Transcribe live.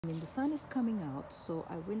The sun is coming out, so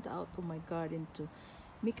I went out to my garden to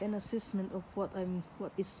make an assessment of what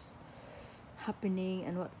is happening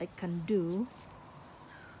and what I can do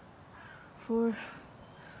for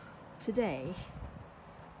today.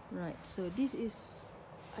 Right, so this is,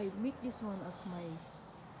 I make this one as my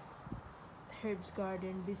herbs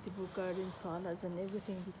garden, vegetable garden, salads and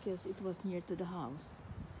everything because it was near to the house.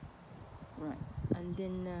 Right, and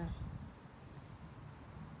then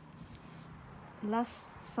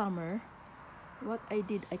last summer what I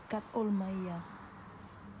did, I cut all my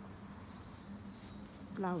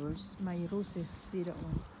flowers, my roses. See that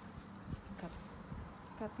one?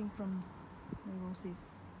 Cutting from my roses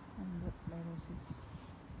and my roses.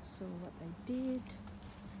 So what I did,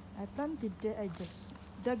 I planted there. I just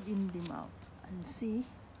dug in them out and see.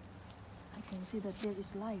 I can see that there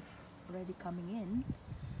is life already coming in.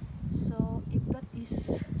 So if that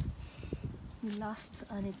is last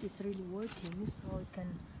and it is really working, so I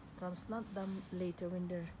can transplant them later when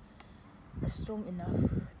they're strong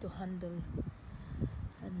enough to handle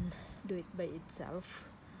and do it by itself.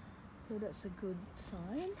 So that's a good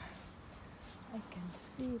sign. I can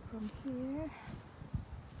see from here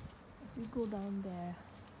as we go down there.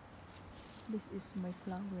 This is my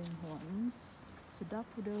flowering ones. So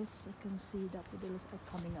daffodils, I can see daffodils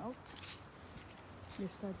are coming out.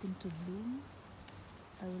 They're starting to bloom.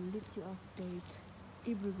 I will let you update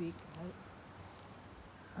every week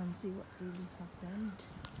and see what really happened.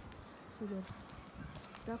 So the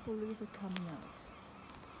daffodils are coming out.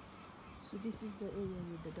 So this is the area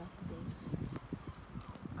where the daffodils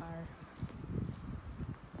are.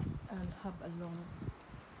 I'll have a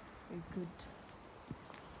good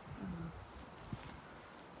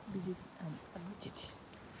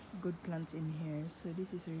good plants in here. So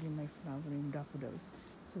this is really my flowering daffodils.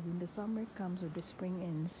 So when the summer comes or the spring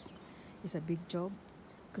ends, it's a big job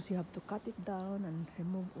because you have to cut it down and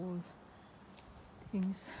remove all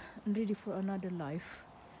things and ready for another life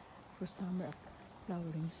for summer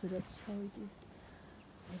flowering. So that's how it is.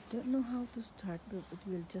 I don't know how to start, but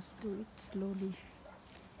we'll just do it slowly.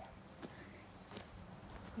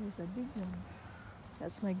 There's a big one.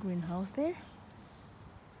 That's my greenhouse there.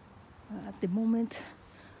 At the moment,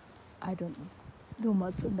 I don't do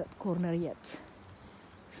much on that corner yet.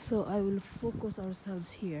 So I will focus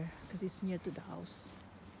ourselves here because it's near to the house.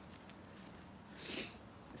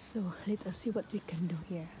 So let us see what we can do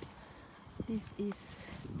here. This is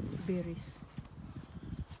berries.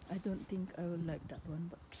 I don't think I will like that one,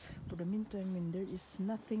 but for the meantime, when there is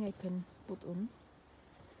nothing I can put on,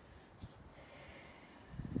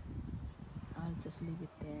 I'll just leave it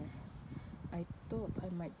there. I thought I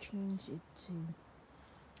might change it to,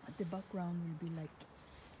 at the background will be like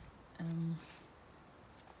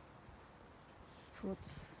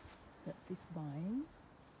fruits that is buying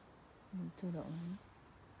into that one.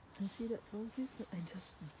 And see that roses that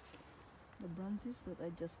the branches that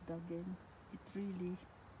I just dug in, it really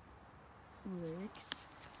works.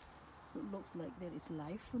 So it looks like there is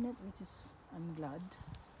life on it, which is, I'm glad.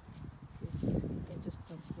 Yes, you can just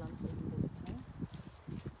transplant them later.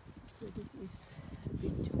 So this is a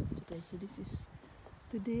big job today. So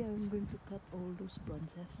today I'm going to cut all those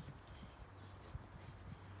branches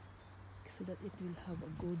so that it will have a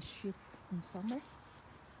good shape in summer.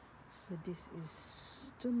 So this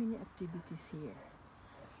is too many activities here.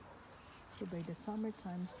 So by the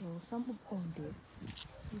summertime, so some of all day.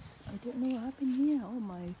 So I don't know what happened here. Oh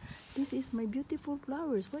my, this is my beautiful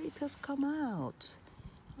flowers. Why it has come out?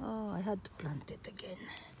 Oh, I had to plant it again.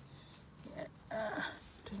 Yeah,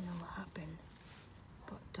 don't know what happened.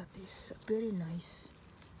 But that is a very nice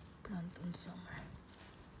plant in summer.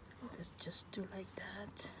 Let's just do like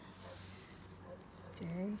that.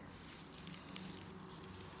 Okay.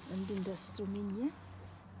 And then the strominia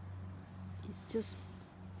is just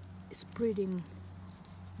spreading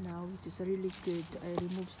now, which is really good. I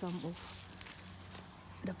removed some of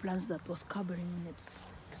the plants that was covering it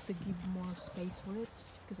just to give more space for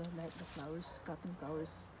it because I like the flowers, cutting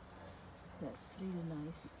flowers. That's really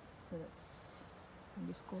nice. So that's in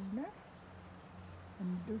this corner,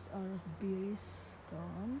 and those are berries,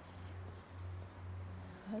 prawns.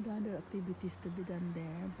 I had other activities to be done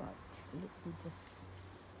there, but look, we just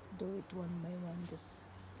do it one by one. Just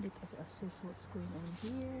let us assess what's going on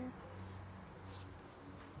here.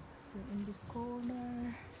 So in this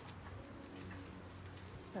corner,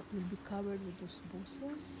 that will be covered with those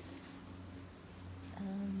bushes,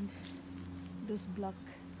 and those black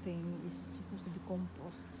thing is supposed to be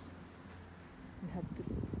composts. We had to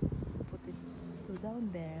put it so down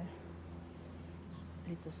there.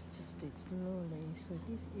 Let us just do it slowly. So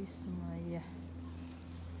this is my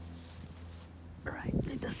Right,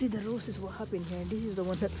 let us see the roses. What happened here? This is the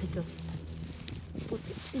one that I just put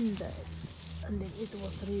it in there, and then it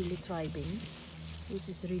was really thriving, which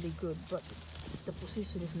is really good, but the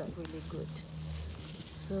position is not really good.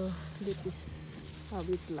 So let this have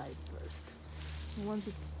its light first. Once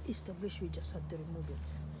it's established, we just have to remove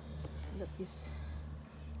it. That is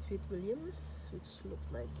Sweet Williams, which looks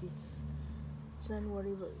like it's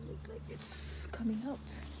January, but it looks like it's coming out.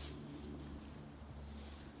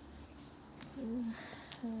 So,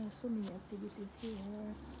 so many activities here.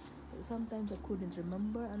 Sometimes I couldn't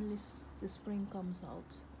remember unless the spring comes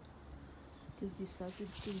out, because this started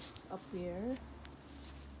to appear,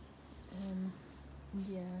 and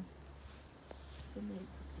yeah, so many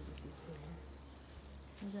activities here.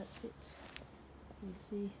 So that's it. We'll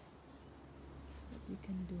see what we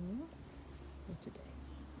can do for today.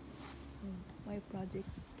 So my project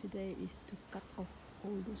today is to cut off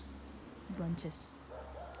all those branches,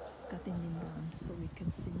 cutting them down so we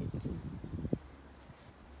can send it to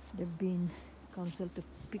the bin council to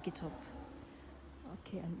pick it up.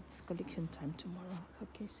 Okay, and it's collection time tomorrow.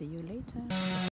 Okay, see you later.